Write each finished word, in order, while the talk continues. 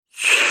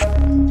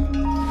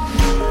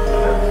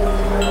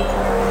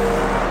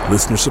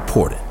Listener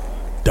supported.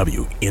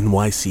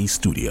 WNYC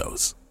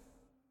Studios.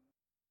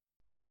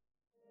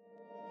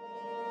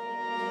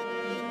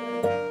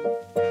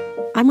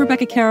 I'm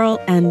Rebecca Carroll,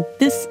 and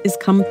this is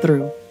Come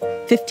Through,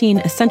 15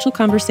 essential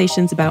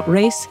conversations about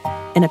race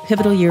in a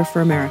pivotal year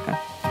for America.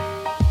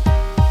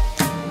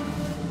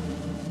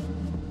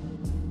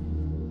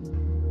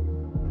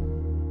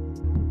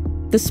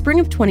 The spring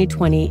of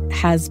 2020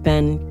 has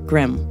been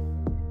grim.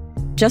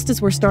 Just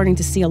as we're starting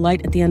to see a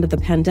light at the end of the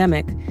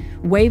pandemic,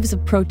 waves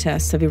of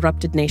protests have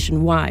erupted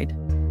nationwide.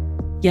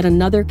 Yet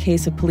another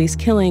case of police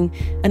killing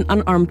an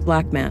unarmed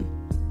black man,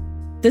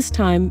 this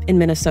time in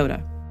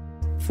Minnesota,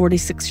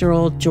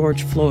 46-year-old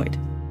George Floyd.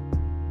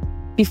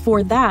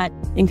 Before that,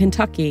 in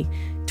Kentucky,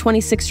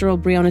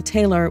 26-year-old Breonna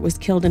Taylor was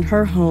killed in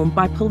her home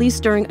by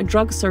police during a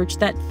drug search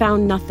that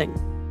found nothing.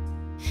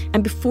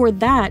 And before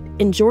that,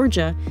 in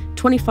Georgia,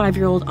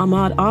 25-year-old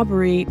Ahmaud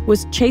Arbery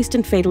was chased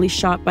and fatally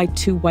shot by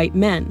two white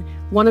men,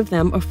 one of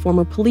them a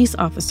former police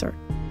officer.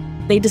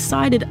 They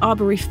decided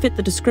Arbery fit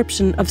the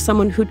description of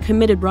someone who'd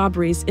committed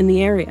robberies in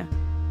the area.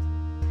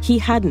 He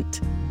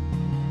hadn't.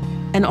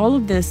 And all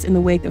of this in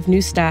the wake of new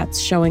stats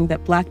showing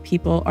that black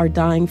people are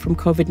dying from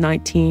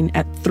COVID-19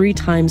 at 3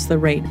 times the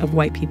rate of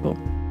white people.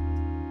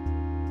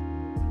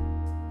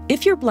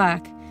 If you're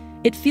black,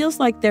 it feels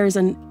like there's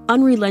an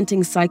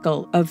unrelenting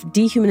cycle of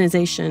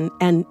dehumanization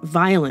and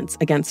violence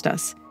against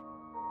us.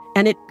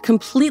 And it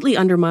completely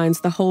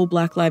undermines the whole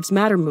Black Lives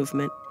Matter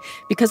movement,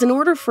 because in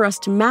order for us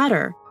to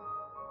matter,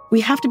 we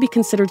have to be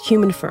considered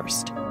human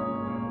first.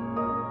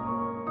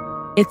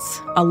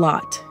 It's a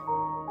lot,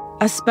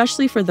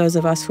 especially for those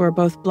of us who are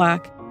both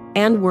black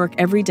and work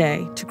every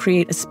day to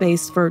create a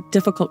space for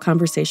difficult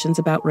conversations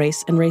about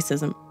race and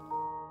racism.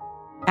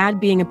 Add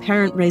being a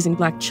parent raising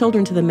black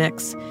children to the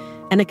mix,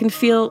 and it can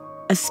feel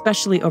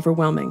especially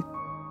overwhelming.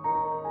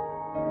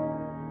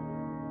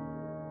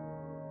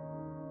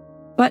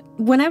 But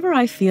whenever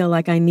I feel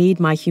like I need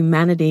my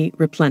humanity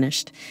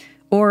replenished,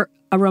 or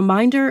a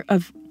reminder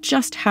of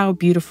just how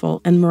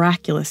beautiful and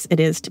miraculous it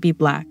is to be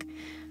black,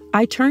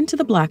 I turn to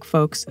the black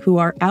folks who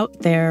are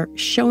out there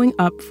showing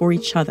up for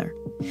each other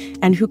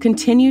and who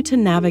continue to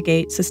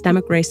navigate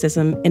systemic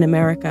racism in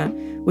America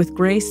with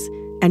grace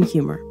and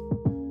humor.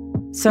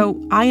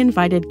 So I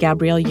invited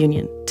Gabrielle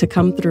Union to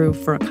come through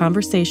for a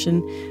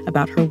conversation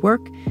about her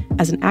work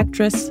as an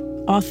actress,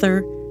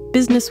 author,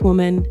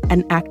 businesswoman,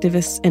 and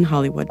activist in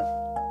Hollywood.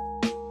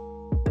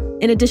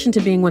 In addition to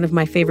being one of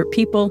my favorite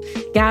people,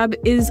 Gab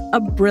is a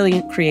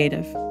brilliant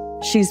creative.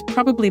 She's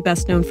probably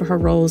best known for her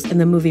roles in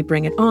the movie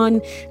Bring It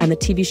On and the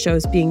TV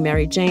shows Being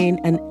Mary Jane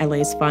and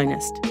LA's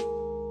Finest.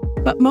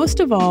 But most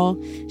of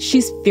all,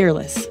 she's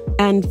fearless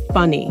and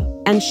funny,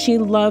 and she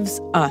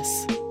loves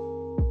us.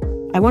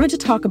 I wanted to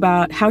talk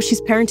about how she's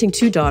parenting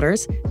 2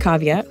 daughters,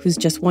 Kavya, who's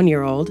just 1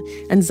 year old,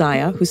 and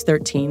Zaya, who's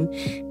 13.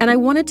 And I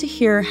wanted to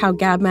hear how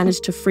Gab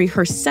managed to free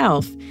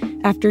herself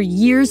after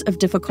years of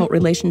difficult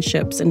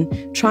relationships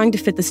and trying to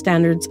fit the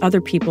standards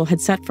other people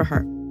had set for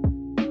her.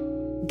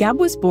 Gab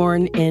was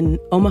born in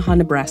Omaha,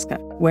 Nebraska,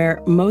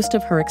 where most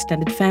of her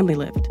extended family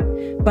lived.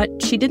 But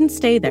she didn't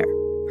stay there.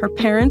 Her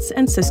parents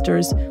and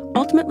sisters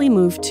ultimately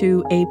moved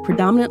to a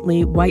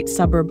predominantly white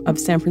suburb of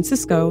San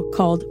Francisco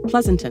called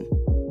Pleasanton.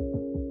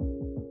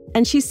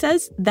 And she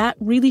says that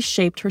really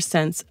shaped her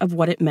sense of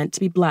what it meant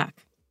to be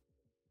black.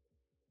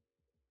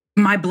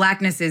 My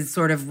blackness is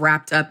sort of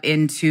wrapped up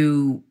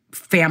into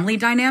family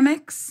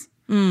dynamics.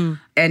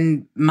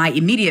 And my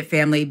immediate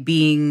family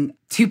being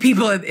 2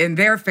 people in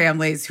their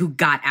families who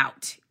got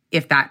out,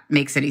 if that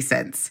makes any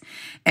sense.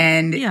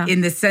 And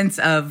in the sense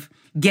of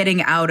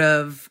getting out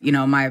of,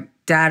 my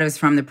dad is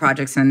from the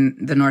projects in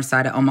the north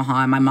side of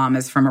Omaha, and my mom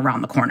is from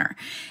around the corner.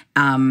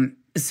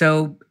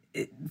 So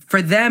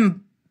for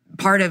them,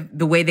 part of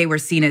the way they were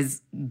seen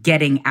as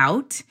getting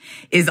out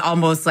is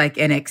almost like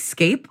an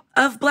escape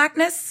of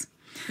blackness,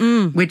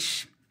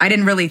 which I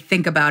didn't really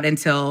think about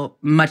until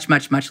much,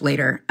 much, much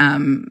later.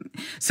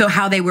 So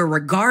how they were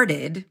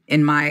regarded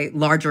in my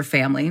larger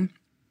family,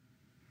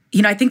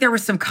 I think there were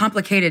some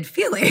complicated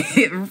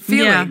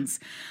feelings,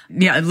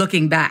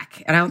 looking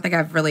back. And I don't think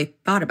I've really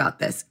thought about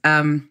this.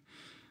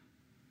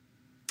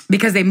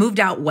 Because they moved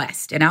out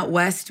west, and out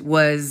west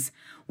was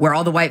where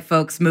all the white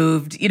folks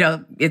moved.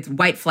 It's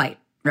white flight.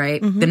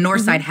 Right? The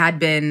north side had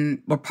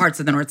been, or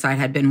parts of the north side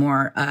had been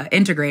more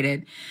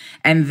integrated.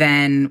 And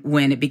then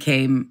when it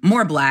became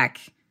more black,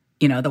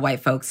 the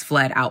white folks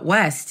fled out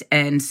west.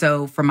 And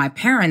so for my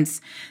parents,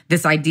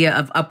 this idea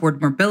of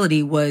upward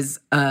mobility was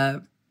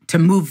to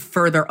move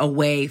further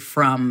away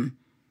from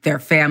their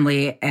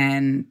family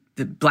and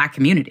the black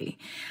community.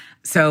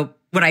 So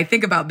when I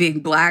think about being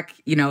black,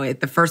 at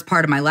the first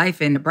part of my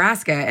life in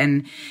Nebraska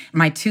and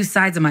my 2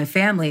 sides of my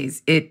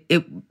families, they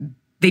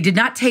did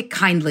not take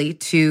kindly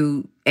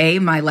to,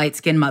 my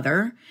light-skinned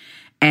mother,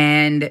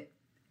 and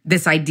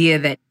this idea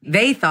that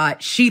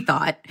she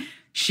thought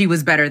she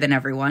was better than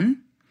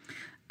everyone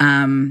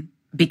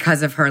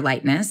because of her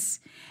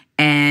lightness,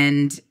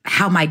 and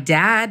how my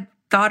dad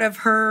thought of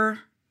her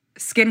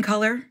skin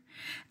color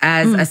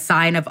as a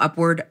sign of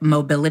upward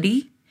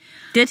mobility.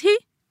 Did he?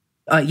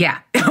 Yeah.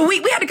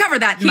 we had to cover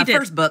that in my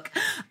first book.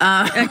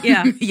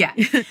 Yeah.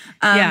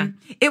 Yeah.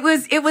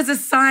 It was a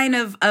sign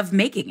of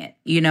making it,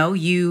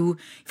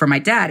 for my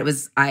dad,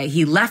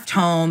 he left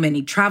home and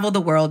he traveled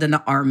the world in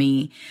the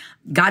army,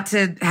 got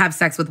to have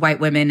sex with white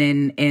women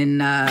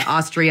in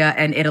Austria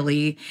and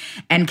Italy,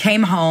 and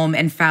came home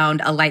and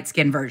found a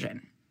light-skinned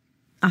virgin.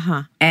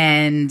 Uh-huh.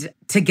 And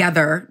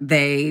together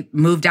they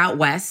moved out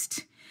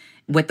west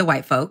with the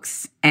white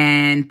folks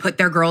and put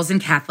their girls in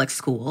Catholic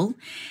school.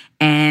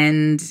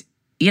 And,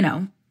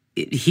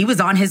 he was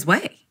on his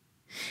way.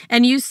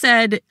 And you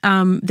said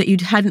that you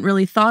hadn't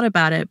really thought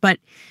about it, but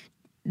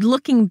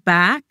looking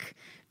back,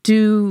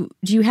 do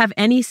you have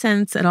any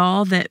sense at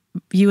all that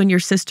you and your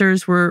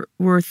sisters were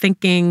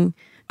thinking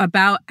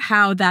about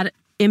how that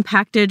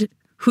impacted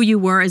who you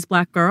were as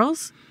Black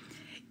girls?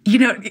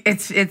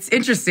 It's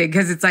interesting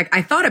because it's like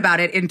I thought about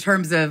it in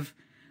terms of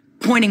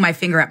pointing my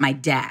finger at my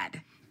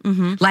dad.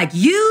 Mm-hmm. Like,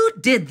 you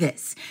did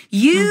this.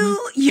 You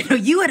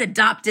had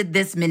adopted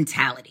this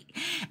mentality.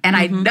 And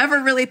I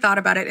never really thought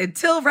about it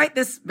until right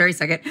this very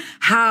second,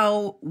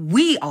 how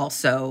we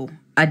also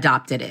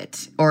adopted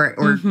it or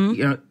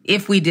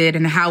if we did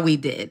and how we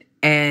did.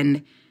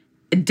 And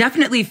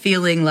definitely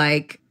feeling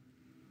like,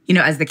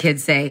 as the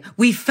kids say,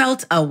 we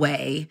felt a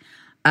way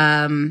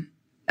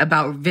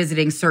about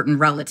visiting certain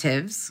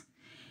relatives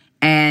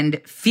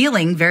and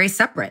feeling very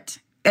separate.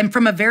 And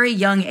from a very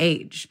young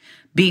age,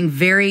 being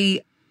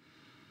very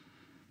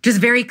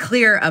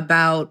clear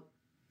about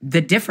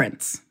the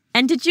difference.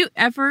 And did you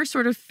ever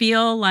sort of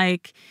feel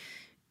like,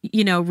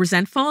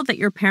 resentful that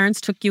your parents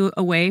took you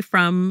away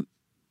from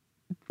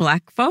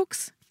Black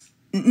folks?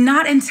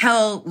 Not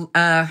until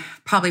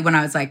probably when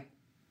I was like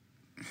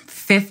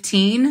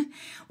 15,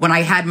 when I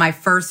had my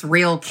first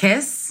real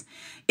kiss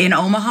in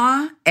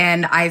Omaha,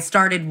 and I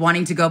started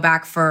wanting to go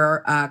back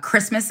for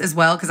Christmas as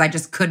well because I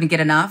just couldn't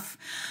get enough.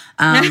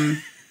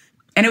 And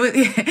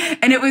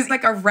it was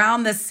like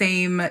around the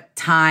same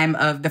time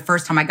of the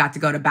first time I got to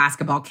go to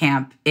basketball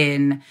camp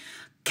in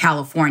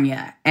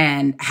California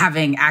and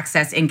having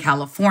access in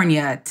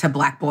California to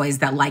Black boys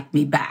that liked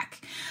me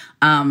back.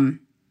 And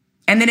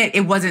then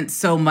it wasn't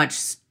so much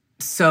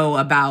so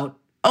about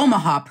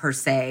Omaha per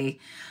se.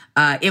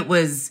 It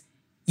was,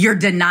 you're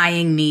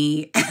denying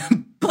me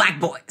Black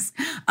boys.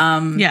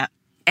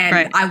 And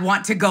right. I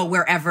want to go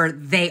wherever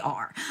they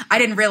are. I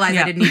didn't realize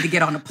I didn't need to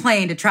get on a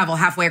plane to travel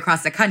halfway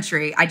across the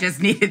country. I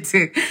just needed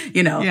to,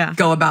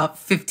 go about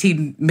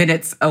 15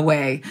 minutes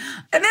away.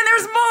 And then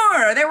there's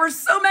more. There were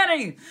so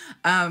many.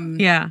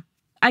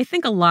 I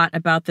think a lot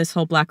about this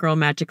whole Black girl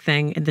magic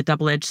thing and the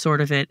double-edged sword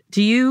of it.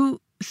 Do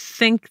you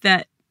think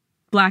that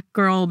Black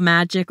girl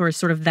magic or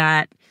sort of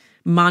that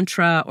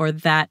mantra or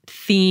that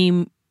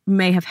theme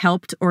may have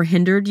helped or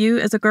hindered you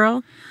as a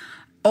girl?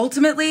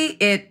 Ultimately,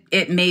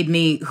 it made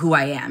me who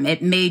I am.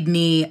 It made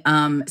me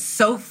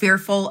so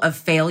fearful of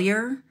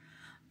failure,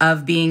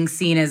 of being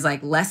seen as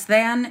like less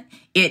than.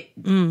 I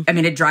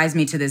mean, it drives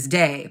me to this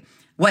day.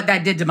 What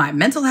that did to my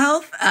mental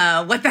health,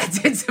 what that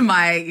did to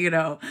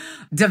my,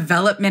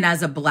 development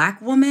as a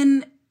Black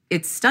woman,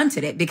 it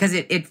stunted it because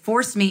it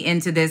forced me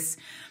into this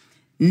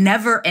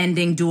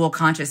never-ending dual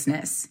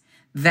consciousness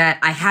that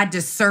I had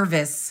to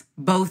service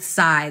both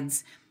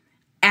sides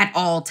at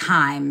all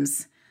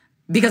times.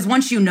 Because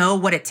once you know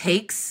what it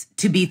takes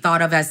to be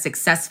thought of as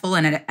successful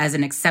and as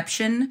an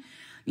exception,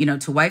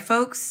 to white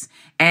folks,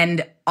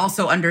 and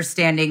also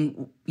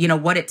understanding,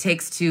 what it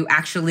takes to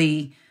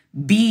actually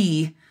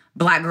be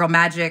Black girl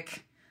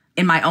magic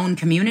in my own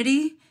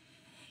community,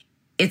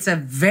 it's a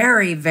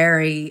very,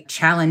 very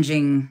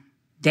challenging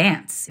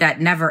dance that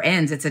never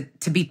ends.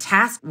 To be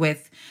tasked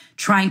with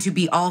trying to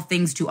be all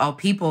things to all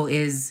people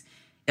is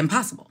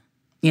impossible,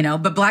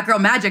 but Black girl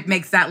magic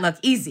makes that look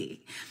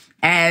easy.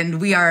 And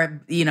we are,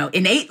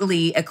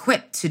 innately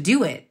equipped to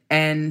do it.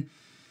 And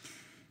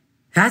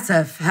that's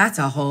a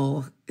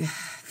whole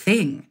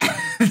thing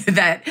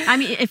that... I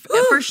mean,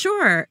 for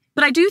sure.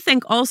 But I do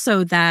think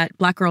also that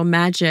Black girl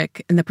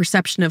magic and the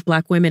perception of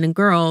Black women and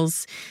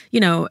girls,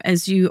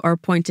 as you are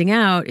pointing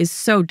out, is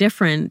so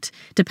different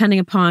depending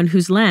upon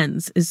whose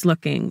lens is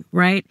looking,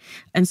 right?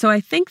 And so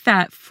I think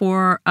that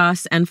for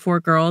us and for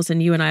girls,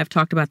 and you and I have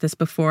talked about this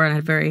before, and I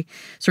had a very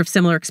sort of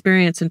similar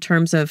experience in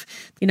terms of,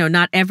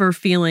 not ever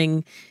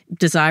feeling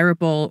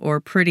desirable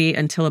or pretty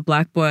until a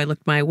Black boy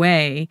looked my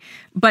way.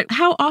 But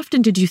how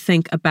often did you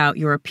think about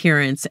your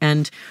appearance?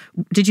 And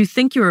did you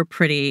think you were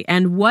pretty?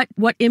 And what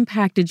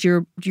impact did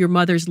your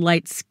mother's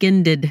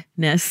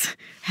light-skinnedness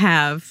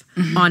have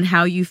on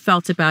how you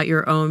felt about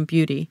your own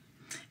beauty?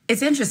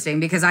 It's interesting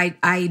because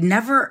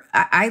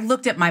I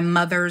looked at my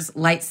mother's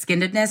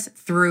light-skinnedness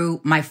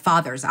through my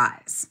father's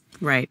eyes.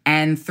 Right.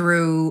 And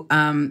through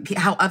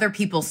how other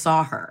people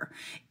saw her.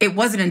 It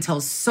wasn't until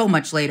so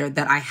much later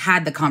that I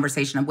had the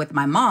conversation with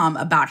my mom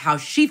about how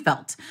she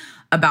felt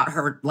about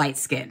her light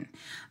skin.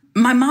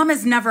 My mom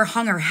has never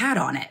hung her hat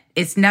on it.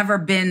 It's never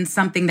been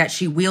something that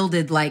she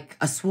wielded like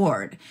a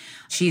sword.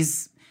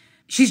 She's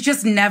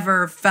just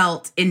never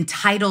felt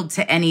entitled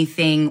to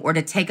anything or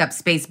to take up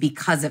space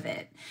because of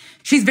it.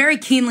 She's very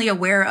keenly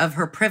aware of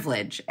her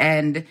privilege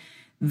and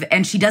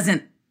she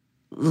doesn't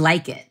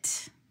like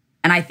it.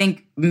 And I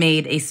think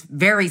made a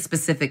very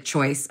specific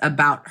choice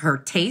about her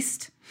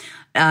taste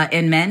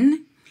in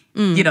men.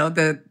 You know,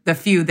 the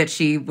few that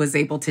she was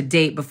able to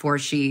date before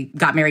she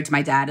got married to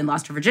my dad and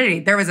lost her virginity.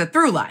 There was a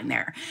through line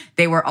there.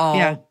 They were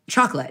all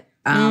chocolate.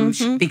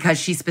 Because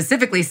she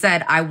specifically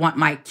said, I want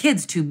my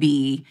kids to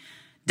be,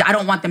 I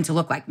don't want them to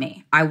look like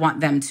me. I want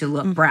them to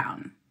look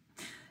brown.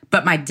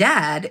 But my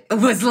dad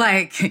was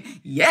like,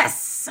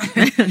 yes.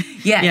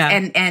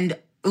 Yes. And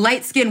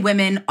light-skinned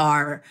women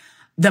are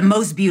the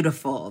most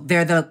beautiful.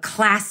 They're the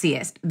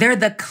classiest. They're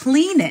the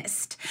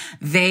cleanest.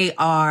 They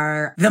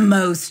are the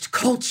most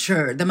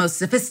cultured, the most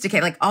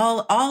sophisticated. Like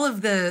all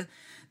of the,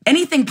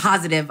 anything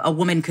positive a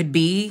woman could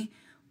be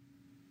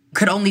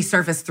could only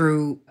surface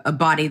through a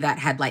body that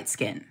had light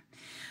skin.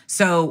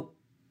 So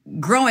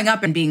growing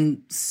up and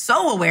being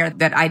so aware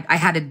that I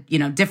had a, you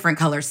know, different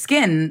color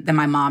skin than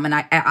my mom, and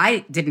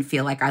I didn't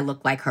feel like I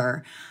looked like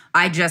her.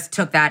 I just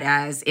took that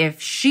as,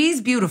 if she's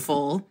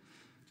beautiful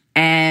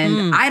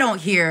and I don't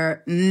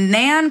hear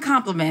nan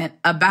compliment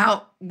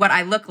about what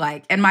I look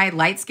like. And my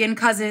light-skinned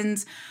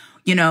cousins,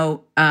 you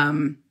know,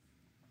 one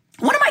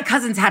of my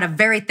cousins had a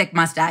very thick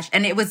mustache,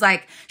 and it was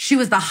like she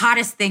was the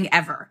hottest thing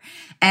ever.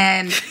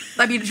 And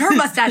I mean, her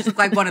mustache looked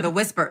like one of the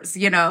Whispers,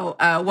 you know,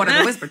 one of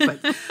the Whisper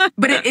twins.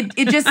 But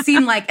it just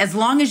seemed like as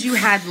long as you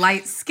had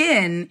light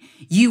skin,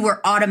 you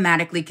were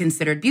automatically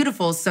considered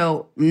beautiful.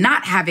 So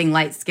not having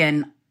light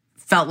skin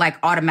felt like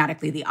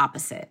automatically the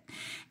opposite.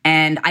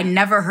 And I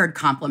never heard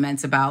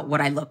compliments about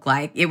what I look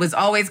like. It was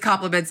always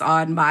compliments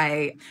on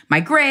my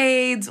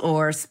grades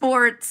or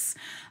sports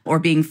or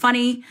being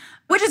funny,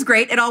 which is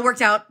great. It all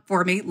worked out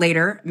for me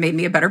later, made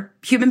me a better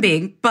human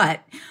being.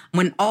 But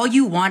when all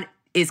you want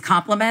is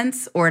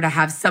compliments, or to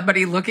have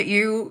somebody look at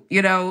you,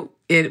 you know,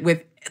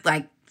 with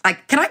like,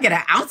 can I get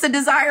an ounce of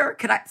desire?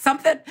 Could I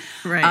something?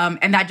 Right.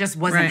 And that just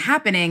wasn't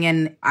happening.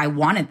 And I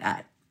wanted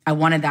that. I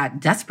wanted that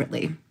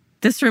desperately.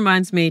 This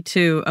reminds me,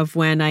 too, of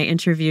when I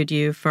interviewed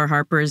you for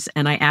Harper's,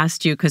 and I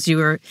asked you, because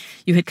you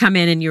had come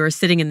in and you were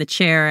sitting in the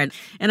chair,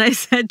 and I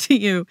said to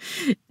you,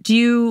 do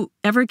you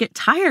ever get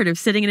tired of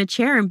sitting in a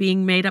chair and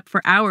being made up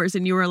for hours?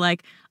 And you were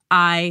like,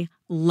 I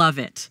love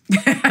it.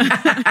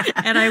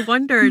 And I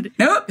wondered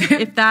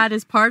if that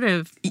is part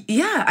of...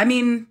 Yeah, I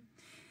mean,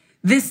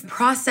 this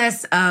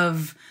process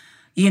of,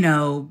 you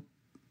know,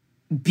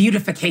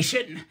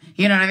 beautification,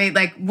 you know what I mean?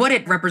 Like what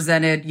it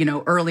represented, you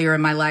know, earlier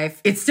in my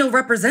life, it still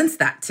represents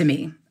that to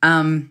me.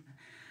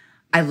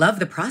 I love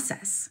the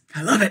process.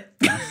 I love it.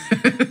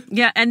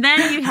 Yeah. And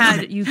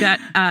then you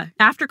got,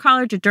 after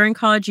college or during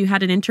college, you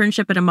had an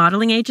internship at a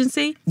modeling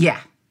agency?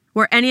 Yeah.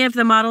 Were any of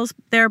the models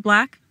there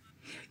Black?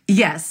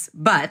 Yes.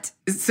 But,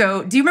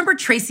 so do you remember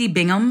Tracy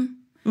Bingham?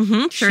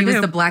 Mm-hmm, sure She do. was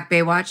the Black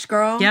Baywatch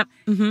girl? Yep.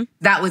 Mm-hmm.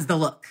 That was the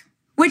look,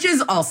 which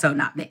is also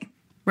not me.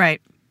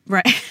 Right.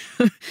 Right.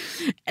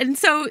 And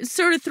so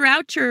sort of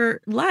throughout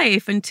your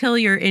life until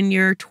you're in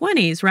your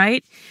 20s,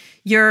 right,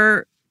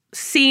 you're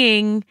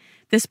seeing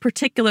this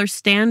particular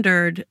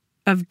standard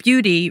of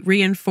beauty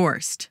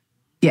reinforced.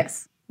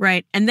 Yes.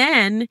 Right. And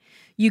then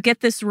you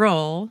get this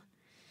role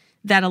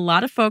that a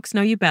lot of folks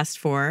know you best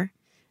for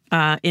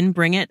in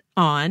Bring It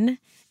On.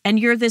 And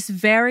you're this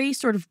very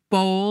sort of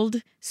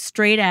bold,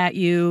 straight at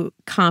you,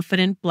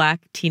 confident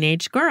Black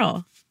teenage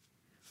girl.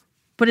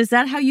 But is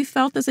that how you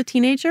felt as a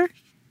teenager?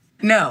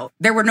 No,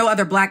 there were no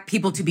other Black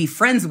people to be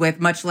friends with,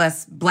 much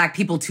less Black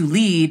people to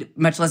lead,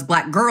 much less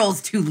Black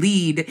girls to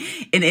lead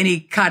in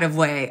any kind of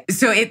way.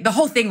 So the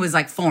whole thing was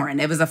like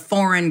foreign. It was a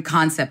foreign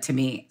concept to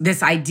me.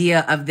 This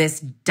idea of this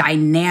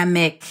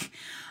dynamic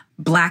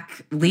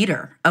Black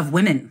leader of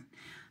women.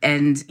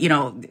 And, you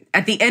know,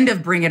 at the end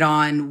of Bring It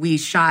On, we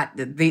shot,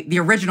 the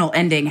original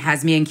ending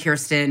has me and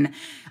Kirsten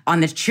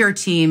on the cheer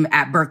team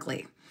at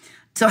Berkeley.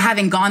 So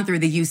having gone through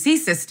the UC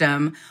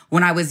system,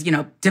 when I was, you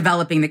know,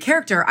 developing the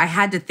character, I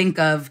had to think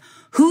of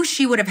who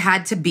she would have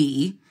had to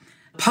be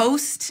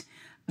post,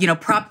 you know,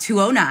 Prop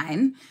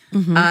 209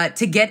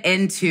 to get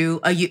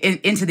into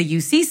the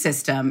UC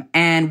system,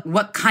 and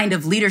what kind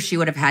of leader she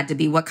would have had to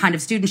be, what kind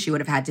of student she would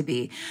have had to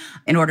be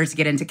in order to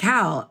get into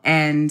Cal.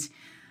 And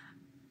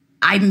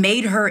I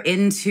made her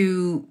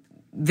into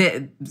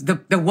the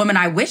woman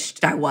I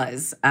wished I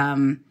was,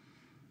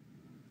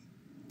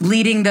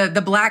 leading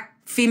the Black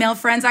female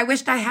friends I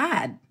wished I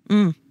had.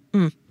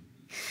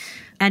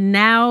 And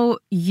now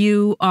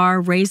you are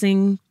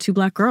raising two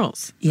Black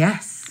girls.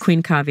 Yes.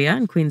 Queen Kavya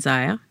and Queen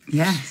Zaya.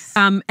 Yes.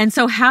 And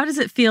so how does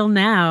it feel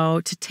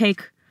now to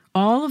take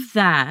all of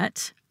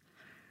that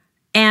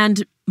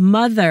and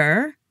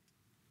mother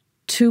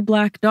two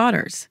Black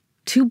daughters,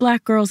 two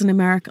Black girls in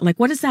America? Like,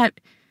 what does that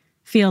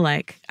feel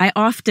like? I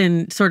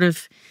often sort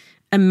of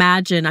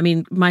imagine, I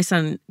mean, my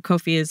son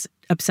Kofi is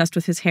obsessed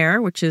with his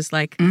hair, which is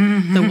like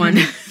the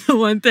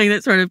one thing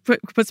that sort of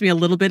puts me a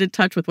little bit in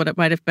touch with what it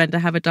might have been to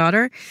have a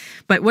daughter.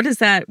 But what does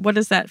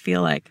that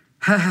feel like?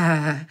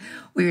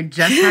 We were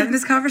just having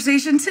this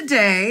conversation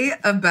today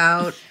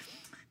about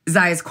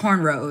Zaya's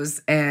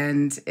cornrows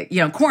and,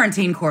 you know,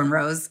 quarantine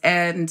cornrows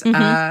and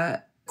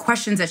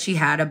questions that she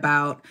had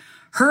about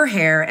her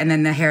hair and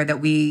then the hair that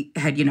we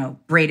had,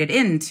 braided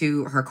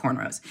into her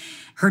cornrows.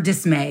 Her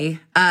dismay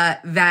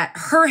that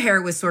her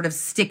hair was sort of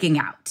sticking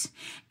out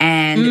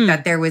and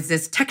that there was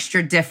this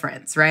texture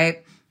difference,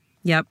 right?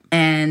 Yep.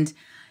 And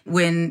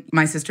when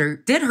my sister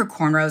did her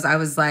cornrows, I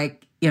was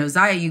like,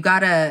 Zaya, you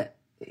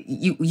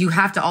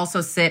have to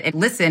also sit and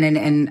listen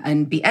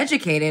and be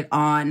educated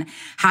on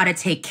how to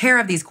take care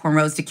of these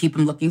cornrows to keep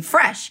them looking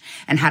fresh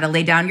and how to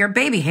lay down your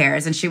baby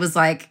hairs. And she was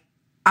like,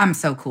 I'm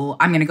so cool.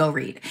 I'm going to go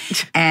read.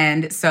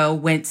 And so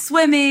went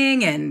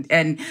swimming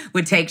and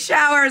would take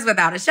showers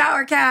without a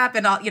shower cap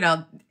and all,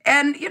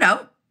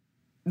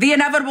 the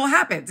inevitable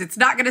happens. It's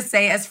not going to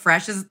stay as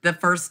fresh as the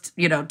first,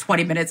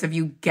 20 minutes of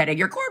you getting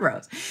your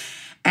cornrows.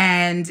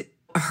 And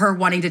her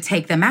wanting to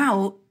take them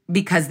out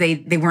because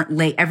they weren't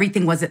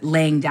everything wasn't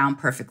laying down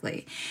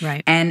perfectly.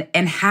 Right. And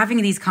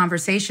having these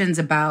conversations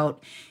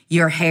about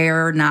your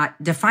hair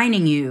not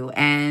defining you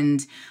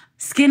and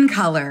skin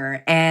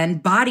color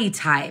and body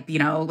type,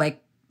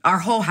 like our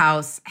whole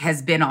house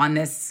has been on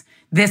this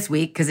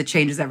week, because it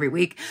changes every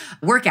week,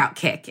 workout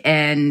kick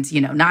and,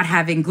 not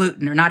having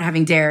gluten or not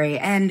having dairy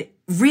and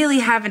really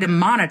having to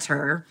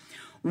monitor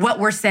what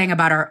we're saying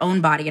about our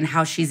own body and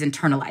how she's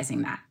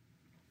internalizing that.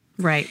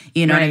 Right.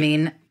 You know what I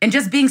mean? And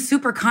just being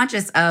super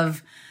conscious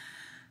of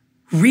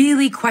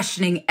really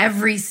questioning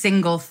every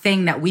single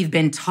thing that we've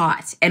been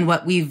taught and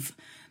what we've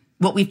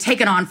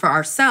taken on for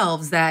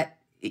ourselves that,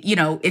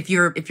 if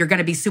you're going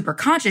to be super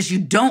conscious, you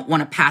don't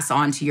want to pass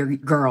on to your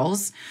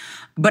girls.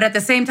 But at the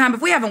same time,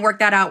 if we haven't worked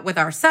that out with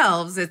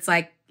ourselves, it's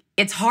like,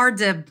 it's hard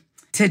to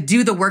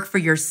do the work for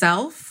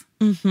yourself.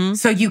 Mm-hmm.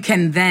 So you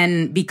can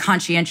then be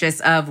conscientious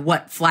of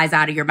what flies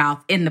out of your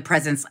mouth in the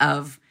presence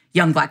of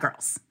young Black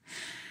girls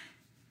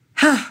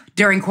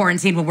during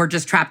quarantine when we're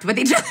just trapped with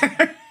each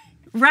other.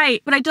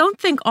 Right. But I don't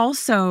think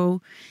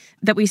also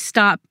that we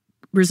stop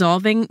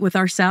resolving with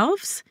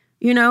ourselves.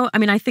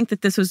 I think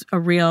that this was a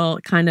real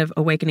kind of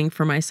awakening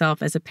for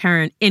myself as a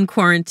parent in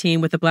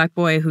quarantine with a Black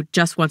boy who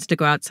just wants to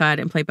go outside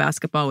and play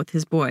basketball with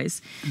his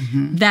boys.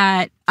 Mm-hmm.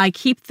 That I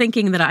keep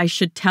thinking that I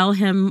should tell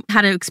him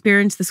how to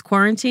experience this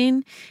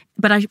quarantine,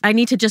 but I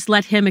need to just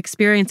let him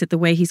experience it the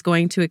way he's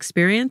going to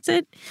experience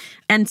it.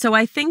 And so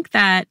I think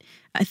a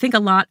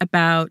lot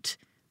about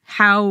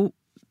how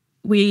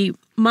we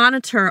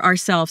monitor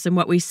ourselves and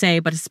what we say,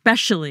 but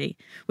especially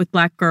with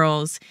Black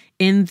girls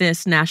in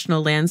this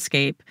national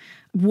landscape.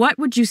 What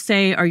would you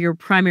say are your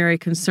primary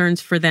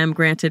concerns for them,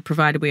 granted,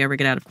 provided we ever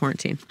get out of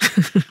quarantine?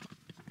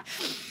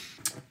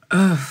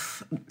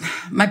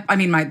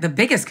 The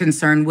biggest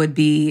concern would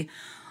be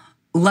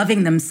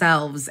loving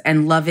themselves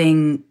and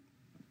loving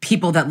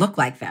people that look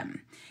like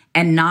them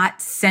and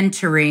not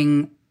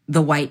centering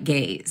the white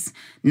gaze,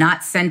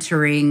 not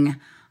centering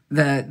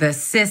the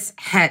cis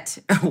het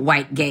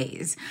white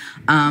gaze.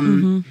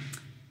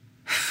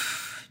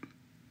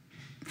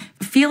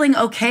 Feeling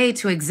okay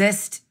to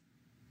exist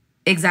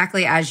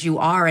exactly as you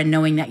are and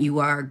knowing that you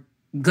are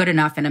good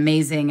enough and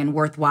amazing and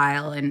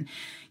worthwhile and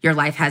your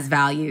life has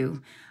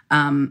value.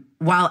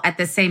 While at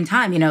the same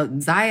time,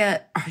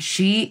 Zaya,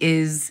 she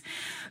is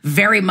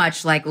very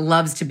much like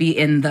loves to be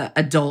in the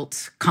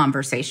adult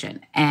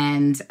conversation.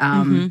 And,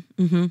 and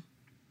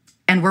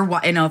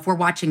if we're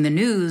watching the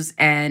news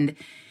and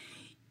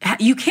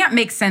you can't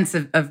make sense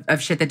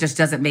of shit that just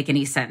doesn't make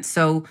any sense.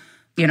 So,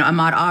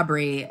 Ahmaud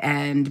Arbery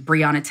and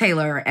Breonna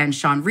Taylor and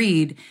Sean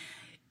Reed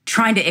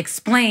trying to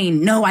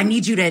explain, no, I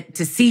need you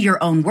to see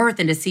your own worth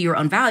and to see your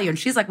own value. And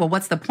she's like, well,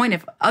 what's the point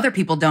if other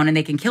people don't and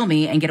they can kill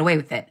me and get away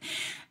with it?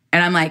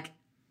 And I'm like,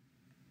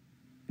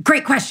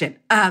 great question.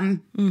 Let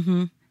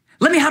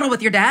me huddle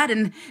with your dad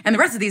and the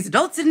rest of these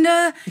adults. And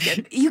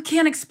you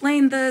can't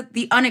explain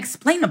the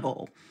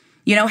unexplainable.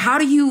 How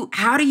do you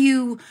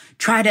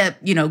try to,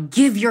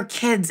 give your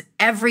kids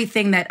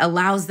everything that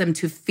allows them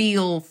to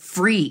feel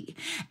free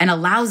and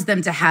allows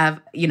them to have,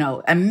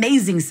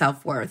 amazing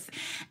self-worth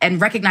and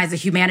recognize the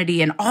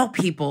humanity in all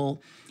people.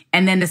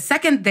 And then the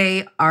second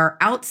they are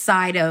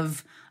outside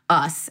of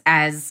us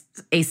as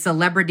a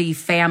celebrity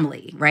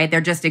family, right?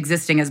 They're just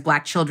existing as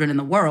Black children in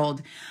the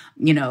world.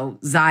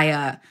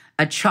 Zaya,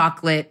 a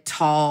chocolate,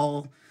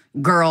 tall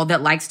girl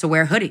that likes to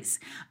wear hoodies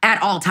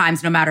at all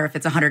times, no matter if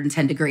it's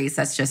 110 degrees.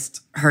 That's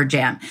just her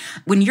jam.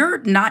 When you're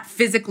not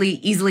physically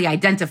easily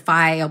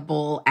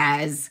identifiable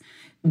as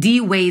D.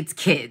 Wade's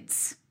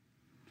kids,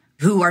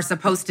 who are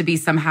supposed to be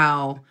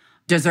somehow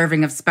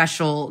deserving of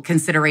special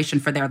consideration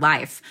for their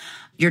life,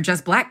 you're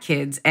just Black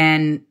kids.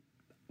 And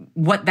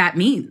what that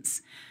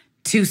means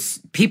to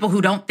people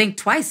who don't think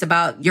twice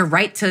about your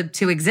right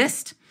to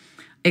exist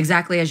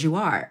exactly as you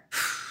are.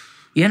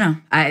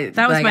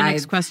 That was my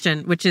next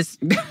question, which is,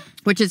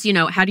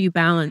 how do you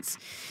balance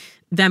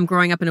them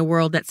growing up in a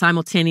world that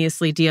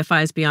simultaneously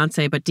deifies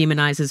Beyonce but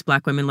demonizes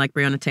Black women like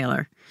Breonna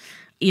Taylor?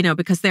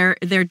 Because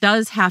there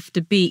does have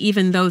to be,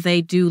 even though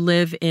they do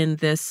live in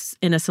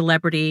a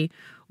celebrity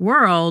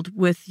world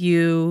with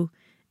you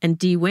and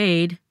D.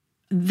 Wade,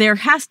 there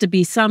has to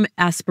be some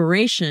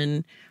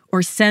aspiration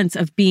or sense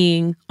of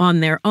being on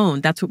their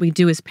own. That's what we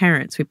do as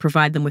parents. We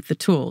provide them with the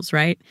tools,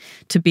 right,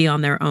 to be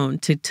on their own,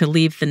 to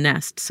leave the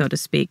nest, so to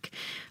speak.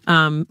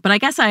 But I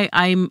guess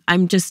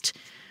I'm just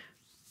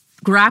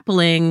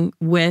grappling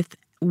with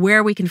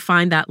where we can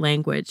find that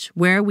language,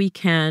 where we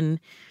can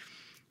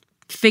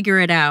figure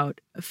it out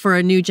for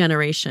a new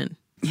generation.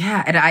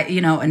 Yeah,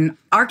 and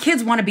our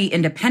kids want to be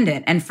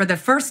independent. And for the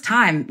first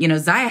time,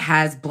 Zaya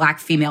has Black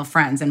female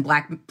friends and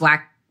Black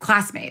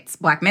classmates,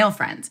 Black male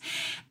friends.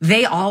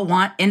 They all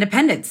want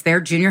independence.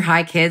 They're junior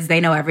high kids. They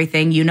know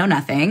everything. You know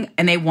nothing.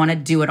 And they want to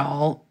do it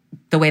all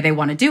the way they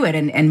want to do it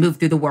and move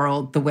through the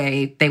world the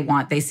way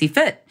they see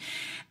fit.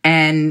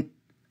 And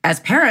as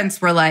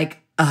parents, we're like,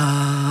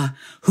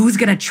 who's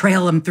going to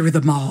trail them through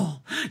the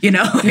mall?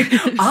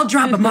 I'll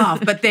drop them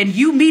off, but then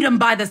you meet them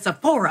by the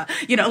Sephora,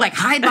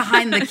 hide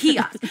behind the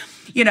kiosk,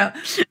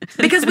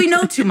 because we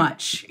know too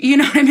much. You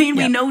know what I mean?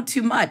 Yep. We know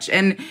too much.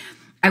 And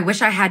I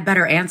wish I had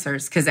better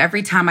answers, because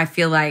every time I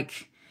feel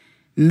like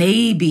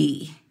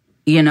maybe,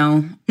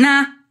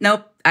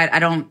 nope, I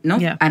don't know.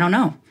 Yeah. I don't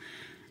know.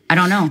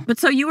 But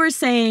so you were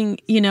saying,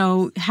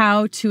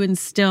 how to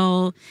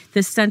instill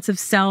this sense of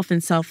self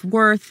and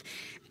self-worth.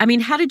 I mean,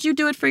 how did you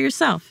do it for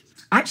yourself?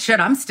 I'm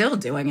still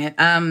doing it.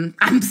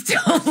 I'm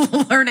still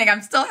learning.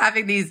 I'm still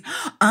having these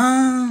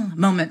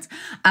moments.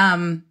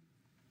 I've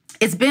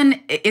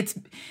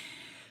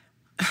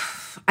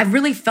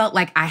really felt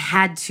like I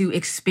had to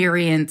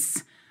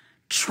experience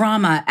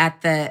trauma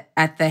at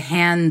the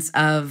hands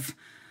of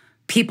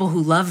people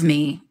who love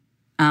me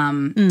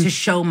to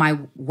show my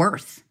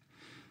worth.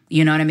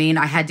 You know what I mean?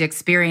 I had to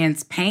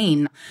experience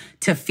pain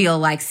to feel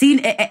like, see,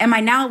 am I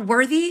now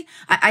worthy?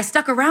 I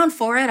stuck around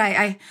for it.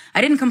 I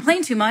didn't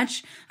complain too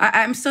much.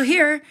 I'm still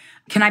here.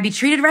 Can I be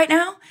treated right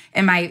now?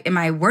 Am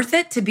I worth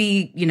it to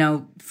be,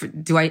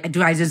 do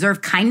I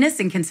deserve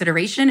kindness and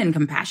consideration and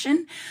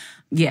compassion?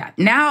 Yeah.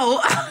 Now,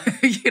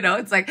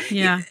 it's like,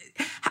 yeah.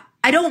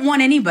 I don't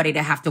want anybody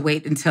to have to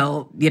wait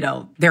until,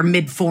 their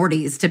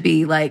mid-40s to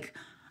be like,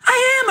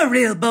 I am a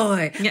real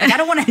boy. Yeah. Like, I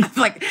don't want to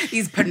have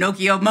these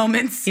Pinocchio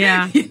moments,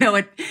 in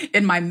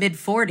my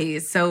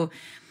mid-40s. So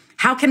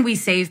how can we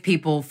save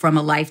people from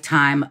a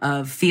lifetime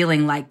of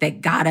feeling like they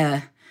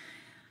gotta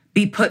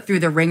be put through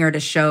the ringer to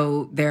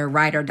show their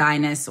ride or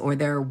die-ness or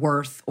their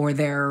worth or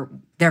their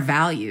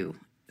value?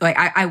 Like,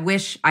 I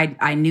wish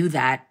I knew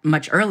that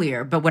much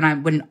earlier. But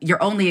when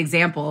your only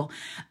example,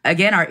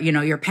 again, are,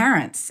 your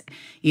parents,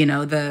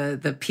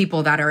 the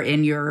people that are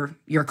in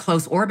your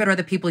close orbit are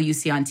the people you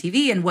see on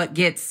TV. And what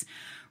gets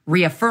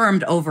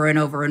reaffirmed over and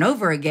over and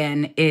over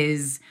again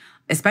is,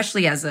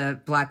 especially as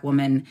a Black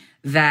woman,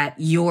 that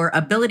your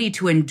ability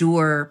to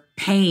endure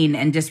pain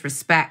and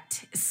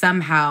disrespect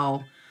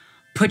somehow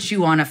puts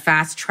you on a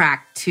fast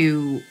track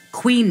to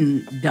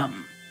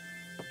queendom.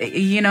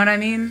 You know what I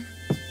mean?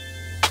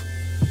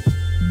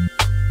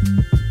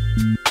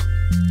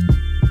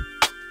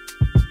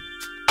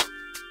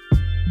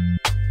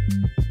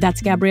 That's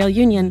Gabrielle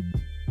Union.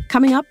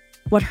 Coming up,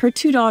 what her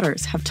two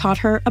daughters have taught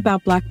her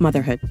about Black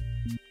motherhood.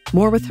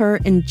 More with her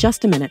in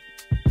just a minute.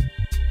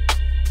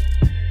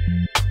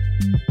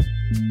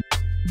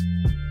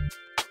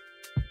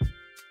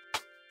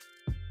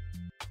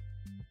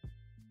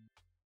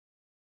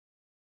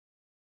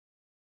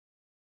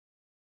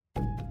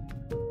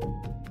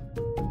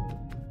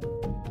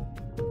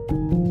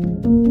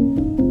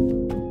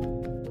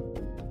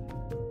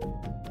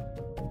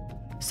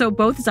 So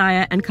both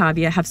Zaya and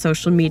Kavya have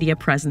social media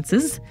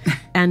presences.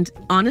 And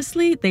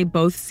honestly, they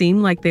both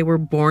seem like they were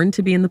born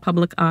to be in the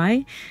public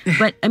eye.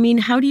 But I mean,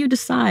 how do you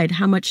decide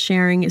how much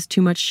sharing is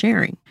too much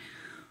sharing?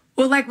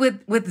 Well, like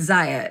with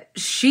Zaya,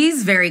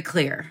 she's very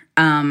clear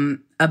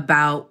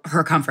about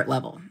her comfort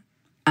level.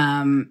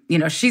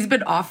 She's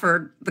been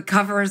offered the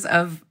covers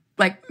of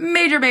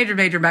major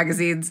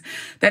magazines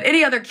that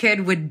any other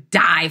kid would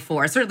die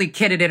for. Certainly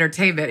Kid at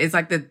Entertainment is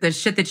like the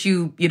shit that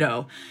you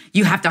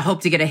have to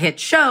hope to get a hit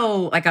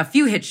show, like a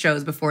few hit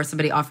shows before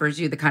somebody offers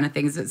you the kind of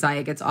things that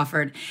Zaya gets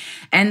offered.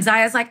 And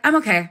Zaya's like, I'm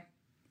okay.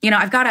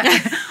 I've got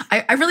to,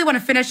 I really want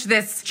to finish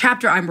this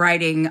chapter I'm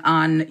writing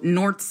on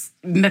Nort's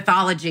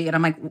mythology. And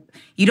I'm like,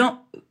 you don't,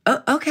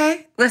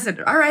 okay,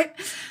 listen, all right.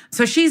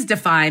 So she's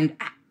defined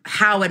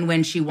how and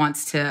when she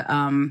wants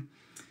to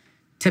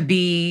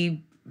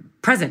be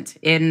present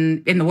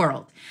in the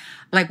world.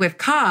 Like with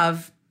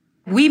Kav,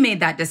 we made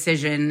that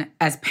decision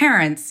as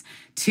parents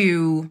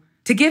to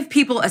give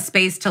people a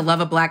space to love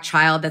a Black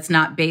child that's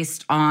not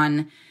based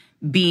on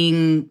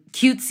being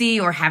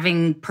cutesy or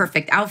having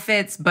perfect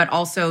outfits, but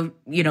also,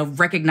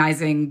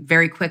 recognizing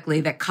very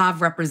quickly that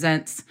Kav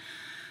represents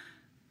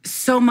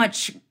so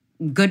much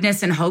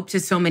goodness and hope to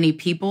so many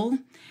people.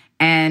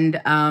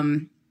 And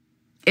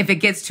if it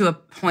gets to a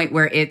point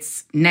where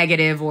it's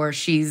negative or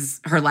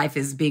her life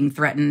is being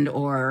threatened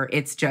or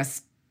it's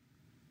just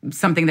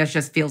something that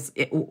just feels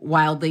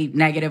wildly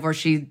negative, or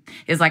she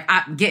is like,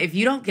 if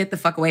you don't get the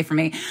fuck away from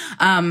me,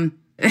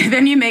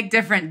 then you make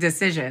different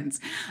decisions.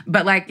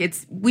 But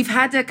we've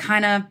had to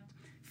kind of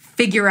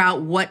figure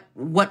out what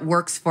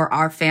works for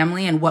our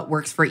family and what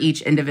works for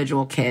each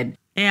individual kid.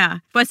 Yeah.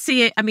 But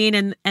see, I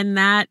mean, and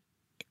that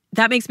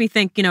makes me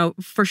think,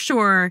 for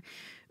sure,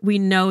 we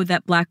know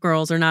that Black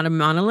girls are not a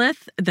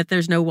monolith, that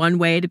there's no one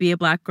way to be a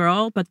Black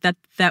girl, but that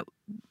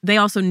they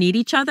also need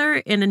each other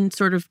in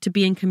sort of to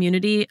be in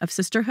community of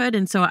sisterhood.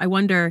 And so I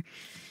wonder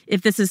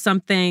if this is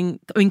something,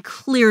 I mean,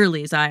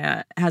 clearly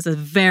Zaya has a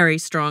very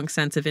strong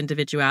sense of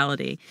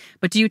individuality,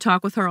 but do you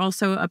talk with her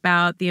also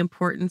about the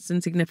importance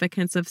and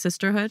significance of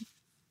sisterhood?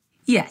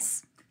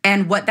 Yes.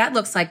 And what that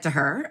looks like to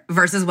her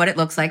versus what it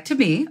looks like to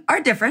me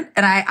are different.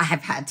 And I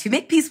have had to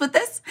make peace with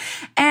this.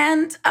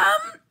 And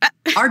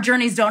our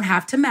journeys don't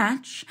have to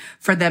match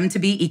for them to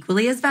be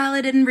equally as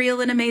valid and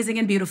real and amazing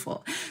and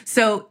beautiful.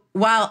 So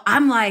while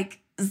I'm like,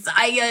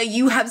 Zaya,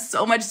 you have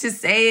so much to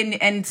say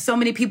and so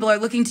many people are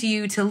looking to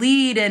you to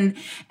lead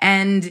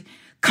and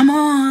come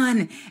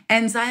on.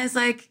 And Zaya's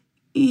like,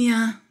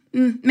 yeah,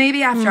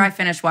 maybe after I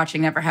finish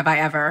watching Never Have I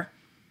Ever.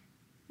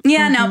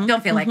 Yeah, no,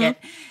 don't feel like it.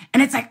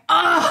 And it's like,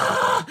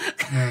 oh,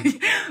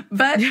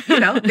 but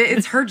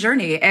it's her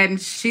journey and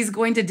she's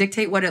going to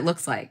dictate what it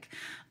looks like.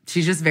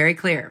 She's just very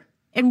clear.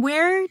 And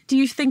where do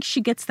you think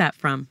she gets that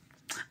from?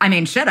 I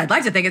mean, shit, I'd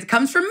like to think it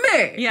comes from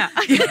me. Yeah.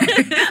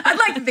 I'd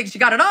like to think she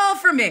got it all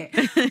from me.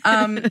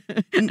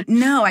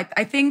 No,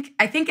 I think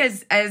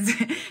as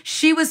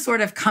she was sort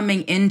of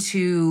coming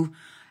into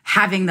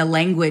having the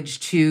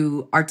language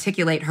to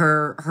articulate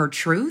her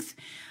truth,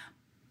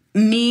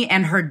 me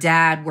and her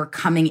dad were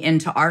coming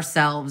into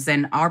ourselves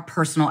and our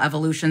personal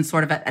evolution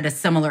sort of at a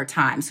similar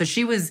time. So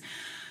she was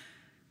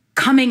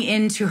coming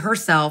into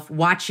herself,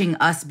 watching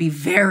us be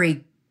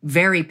very,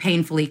 very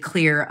painfully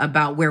clear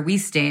about where we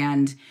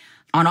stand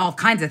on all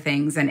kinds of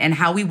things and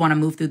how we want to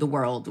move through the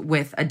world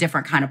with a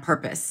different kind of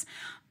purpose.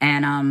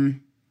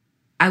 And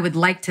I would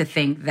like to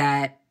think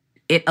that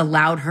it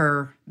allowed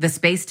her the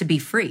space to be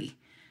free,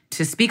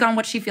 to speak on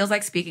what she feels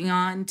like speaking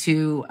on,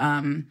 to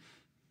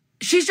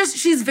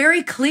she's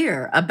very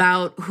clear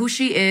about who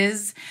she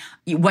is,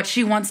 what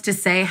she wants to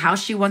say, how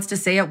she wants to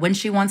say it, when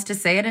she wants to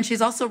say it. And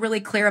she's also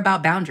really clear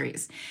about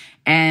boundaries.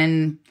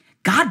 And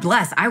God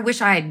bless, I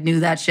wish I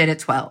knew that shit at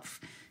 12.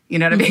 You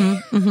know what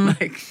I mean?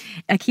 Like,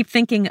 I keep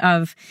thinking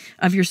of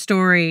your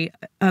story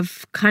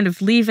of kind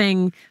of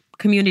leaving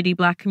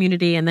Black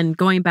community, and then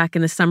going back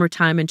in the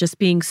summertime and just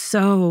being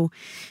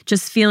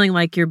just feeling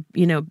like you're,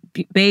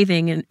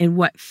 bathing in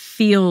what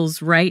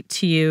feels right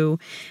to you.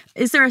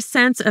 Is there a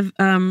sense of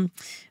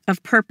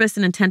purpose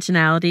and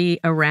intentionality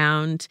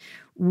around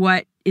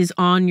what is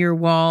on your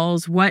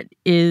walls, what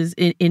is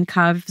in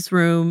Kav's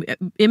room,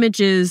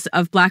 images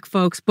of Black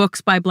folks, books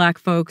by Black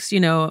folks,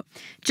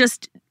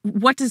 just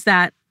what does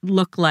that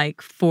look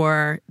like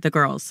for the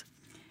girls?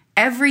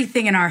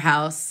 Everything in our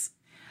house,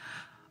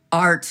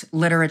 art,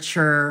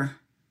 literature,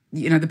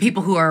 the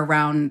people who are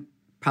around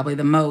probably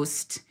the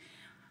most,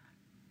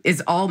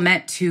 is all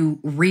meant to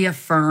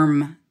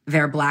reaffirm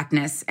their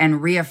Blackness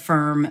and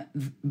reaffirm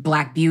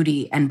Black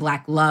beauty and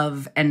Black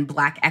love and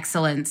Black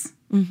excellence.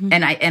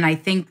 And I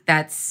think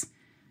that's,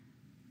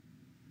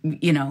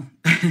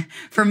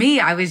 for me,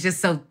 I was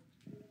just so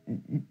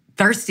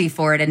thirsty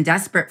for it and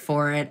desperate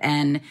for it,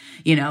 and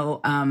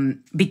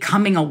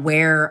becoming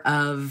aware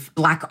of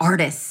Black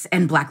artists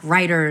and Black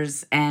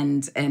writers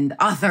and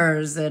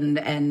authors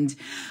and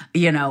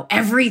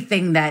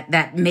everything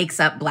that makes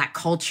up Black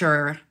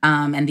culture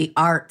and the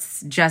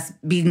arts, just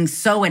being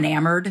so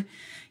enamored.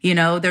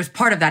 There's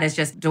part of that is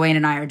just Dwayne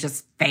and I are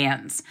just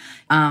fans,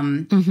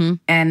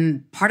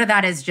 and part of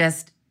that is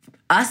just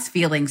us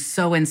feeling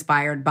so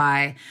inspired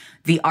by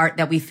the art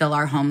that we fill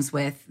our homes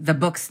with, the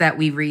books that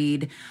we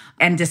read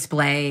and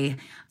display,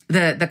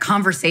 the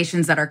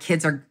conversations that our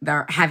kids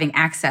are having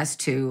access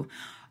to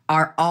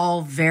are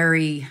all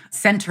very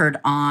centered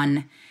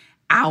on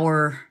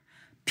our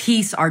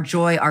peace, our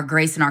joy, our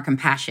grace, and our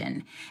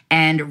compassion,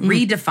 and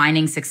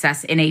redefining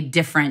success in a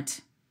different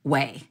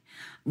way,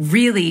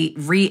 really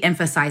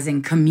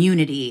re-emphasizing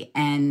community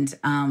and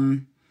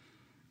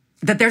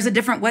that there's a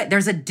different way.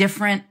 There's a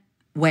different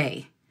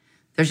way.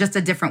 There's just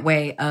a different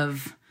way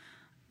of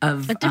a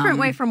different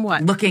way from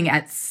what?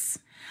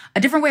 A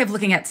different way of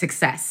looking at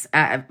success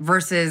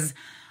versus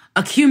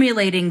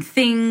accumulating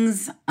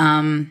things,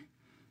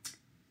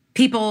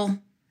 people,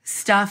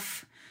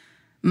 stuff,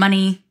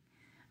 money,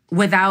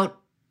 without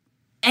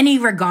any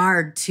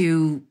regard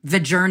to the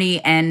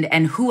journey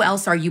and who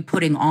else are you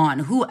putting on?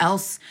 Who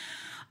else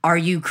are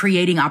you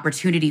creating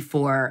opportunity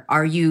for?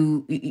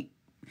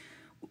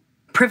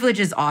 Privilege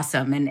is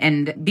awesome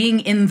and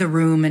being in the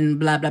room and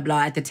blah, blah,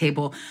 blah at the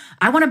table.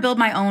 I want to build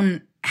my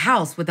own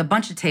house with a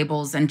bunch of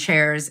tables and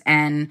chairs,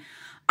 and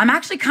I'm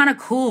actually kind of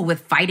cool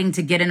with fighting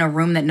to get in a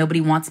room that nobody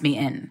wants me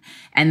in.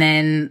 And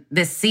then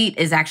this seat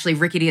is actually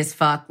rickety as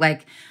fuck.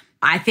 Like,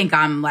 I think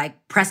I'm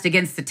like pressed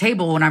against the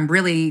table when I'm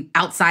really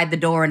outside the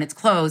door and it's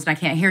closed and I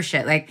can't hear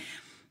shit. Like,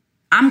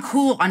 I'm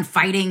cool on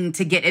fighting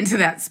to get into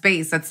that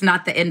space. That's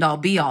not the end all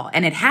be all.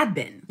 And it had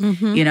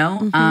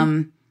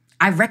been,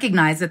 I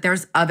recognize that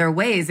there's other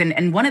ways.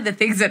 And one of the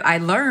things that I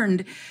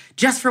learned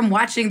just from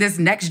watching this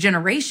next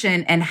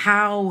generation and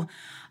how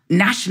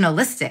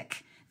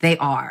nationalistic they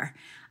are,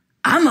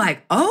 I'm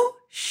like, oh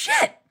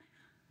shit,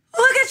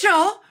 look at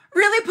y'all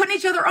really putting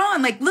each other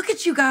on. Like, look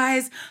at you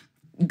guys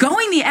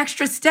going the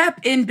extra step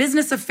in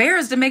business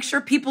affairs to make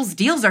sure people's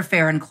deals are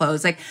fair and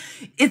closed. Like,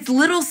 it's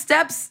little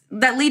steps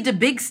that lead to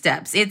big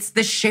steps. It's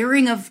the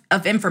sharing of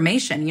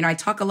information. You know, I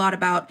talk a lot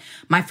about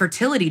my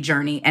fertility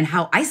journey and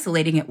how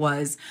isolating it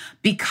was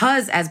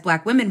because as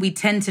Black women, we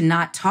tend to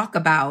not talk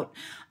about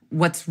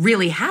what's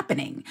really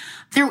happening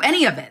through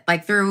any of it,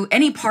 like through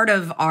any part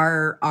of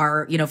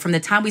our, you know, from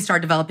the time we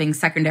start developing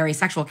secondary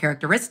sexual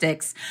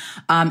characteristics,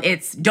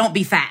 it's don't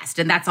be fast.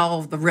 And that's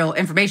all the real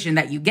information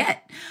that you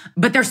get.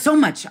 But there's so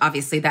much,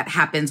 obviously, that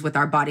happens with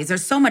our bodies.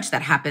 There's so much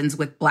that happens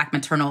with Black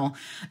maternal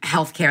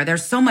health care.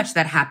 There's so much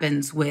that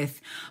happens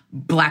with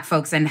Black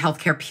folks and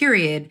healthcare,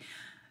 period.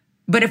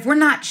 But if we're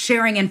not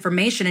sharing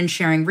information and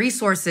sharing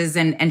resources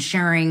and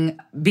sharing,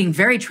 being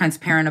very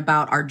transparent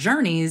about our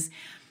journeys,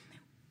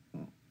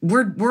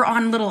 we're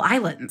on little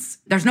islands.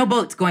 There's no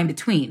boats going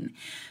between.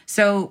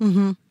 So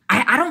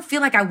I don't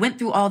feel like I went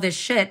through all this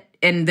shit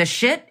and the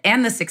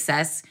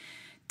success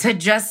to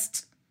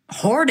just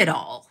hoard it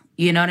all.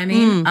 You know what I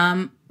mean?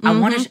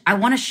 I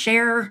want to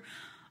share.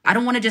 I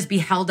don't want to just be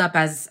held up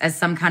as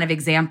some kind of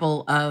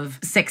example of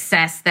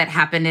success that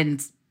happened in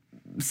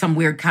some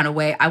weird kind of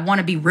way. I want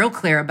to be real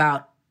clear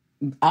about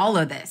all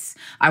of this.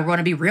 I want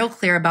to be real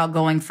clear about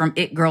going from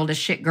it girl to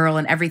shit girl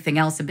and everything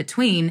else in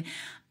between,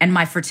 and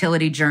my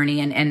fertility journey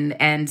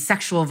and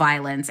sexual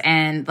violence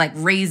and like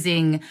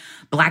raising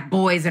Black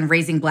boys and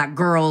raising Black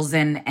girls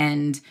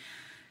and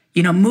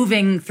you know,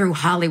 moving through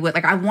Hollywood.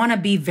 Like, I want to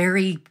be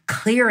very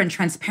clear and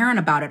transparent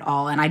about it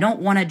all. And I don't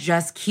want to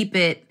just keep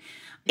it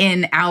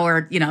in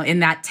our, you know, in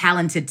that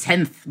talented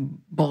 10th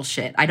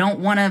bullshit. I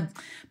don't want to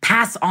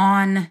pass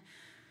on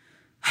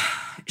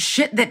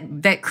shit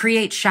that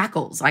creates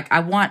shackles. Like, I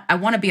want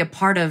to be a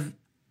part of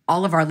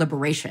all of our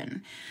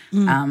liberation.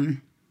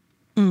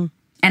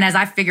 And as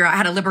I figure out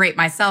how to liberate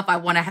myself, I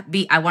want to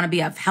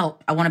be of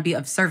help. I want to be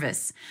of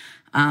service.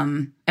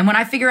 And when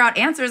I figure out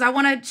answers, I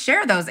want to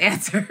share those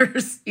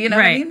answers. You know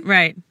what I mean?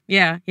 Right.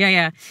 Yeah.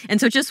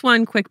 And so just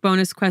one quick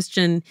bonus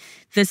question.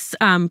 This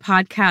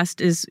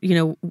podcast is, you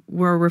know,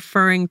 we're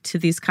referring to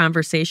these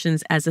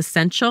conversations as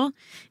essential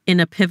in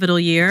a pivotal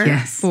year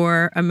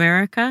for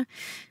America.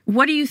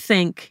 What do you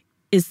think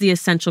is the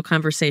essential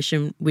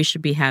conversation we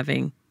should be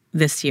having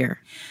this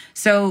year?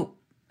 So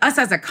us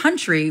as a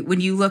country,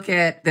 when you look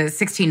at the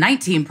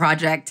 1619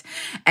 Project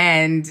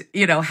and,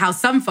 you know, how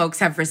some folks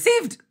have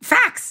received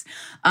facts,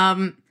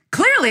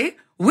 clearly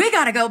we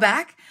got to go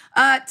back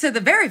to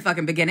the very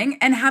fucking beginning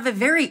and have a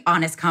very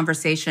honest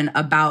conversation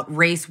about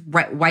race,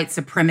 white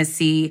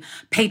supremacy,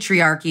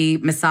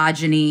 patriarchy,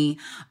 misogyny,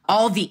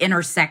 all the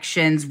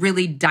intersections,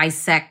 really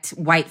dissect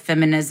white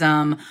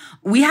feminism.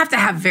 We have to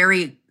have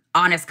very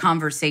honest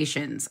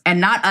conversations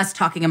and not us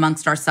talking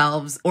amongst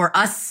ourselves or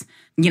us,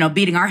 you know,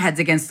 beating our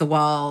heads against the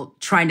wall,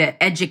 trying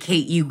to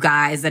educate you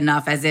guys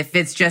enough as if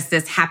it's just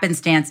this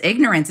happenstance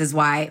ignorance is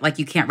why, like,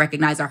 you can't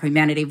recognize our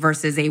humanity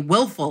versus a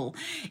willful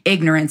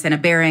ignorance and a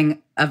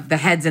bearing of the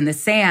heads in the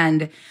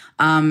sand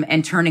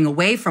and turning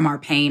away from our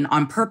pain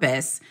on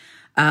purpose.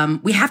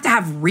 We have to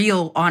have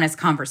real, honest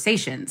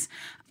conversations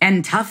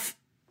and tough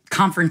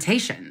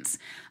confrontations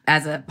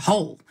as a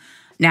whole.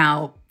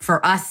 Now,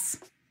 for us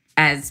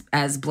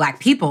as Black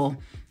people,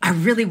 I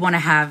really want to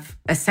have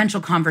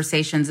essential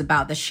conversations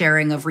about the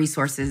sharing of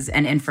resources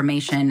and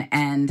information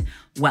and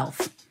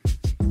wealth.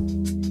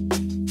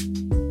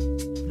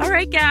 All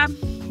right, Gab,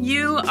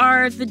 you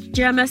are the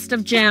gemmest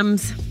of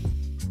gems.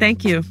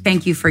 Thank you.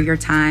 Thank you for your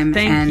time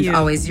and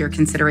always your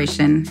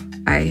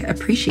consideration. I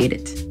appreciate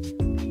it.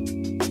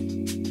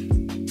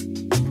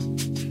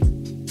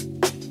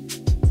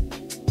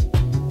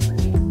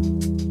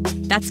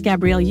 That's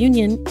Gabrielle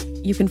Union.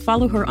 You can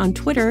follow her on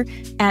Twitter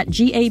at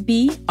GABRIELLEU.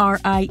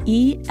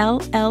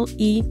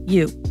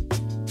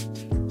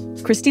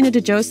 Christina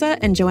DeJosa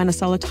and Joanna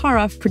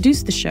Solotaroff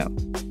produced the show,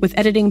 with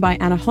editing by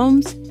Anna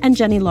Holmes and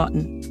Jenny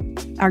Lawton.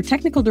 Our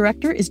technical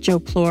director is Joe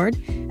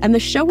Plord, and the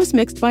show was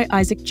mixed by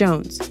Isaac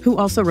Jones, who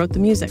also wrote the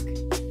music.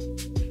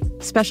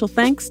 Special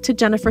thanks to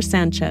Jennifer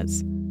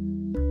Sanchez.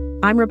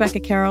 I'm Rebecca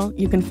Carroll.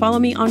 You can follow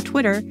me on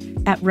Twitter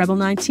at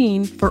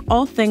Rebel19 for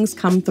all things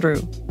come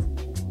through.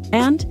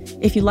 And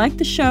if you like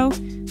the show,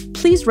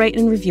 please rate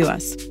and review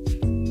us.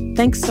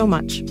 Thanks so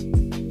much.